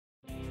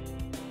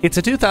It's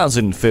a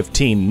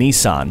 2015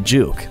 Nissan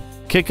JUKE.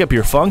 Kick up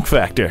your funk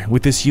factor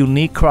with this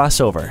unique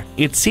crossover.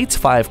 It seats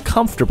 5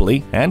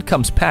 comfortably and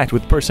comes packed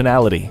with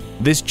personality.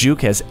 This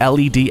JUKE has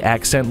LED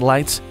accent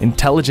lights,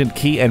 intelligent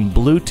key, and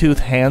Bluetooth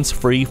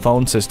hands-free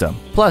phone system.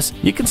 Plus,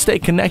 you can stay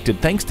connected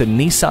thanks to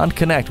Nissan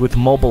Connect with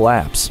mobile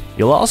apps.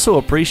 You'll also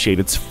appreciate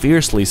its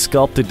fiercely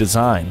sculpted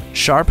design,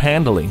 sharp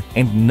handling,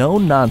 and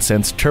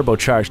no-nonsense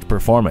turbocharged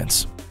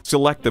performance.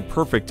 Select the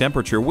perfect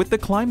temperature with the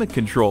climate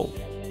control.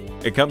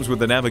 It comes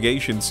with a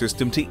navigation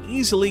system to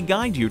easily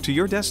guide you to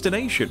your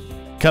destination.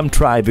 Come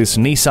try this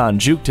Nissan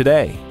JUKE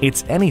today.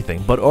 It's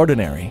anything but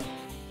ordinary.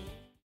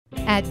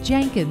 At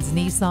Jenkins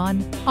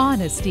Nissan,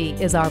 honesty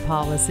is our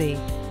policy.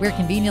 We're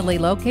conveniently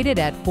located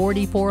at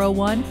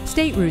 4401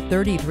 State Route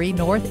 33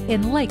 North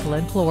in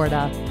Lakeland,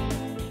 Florida.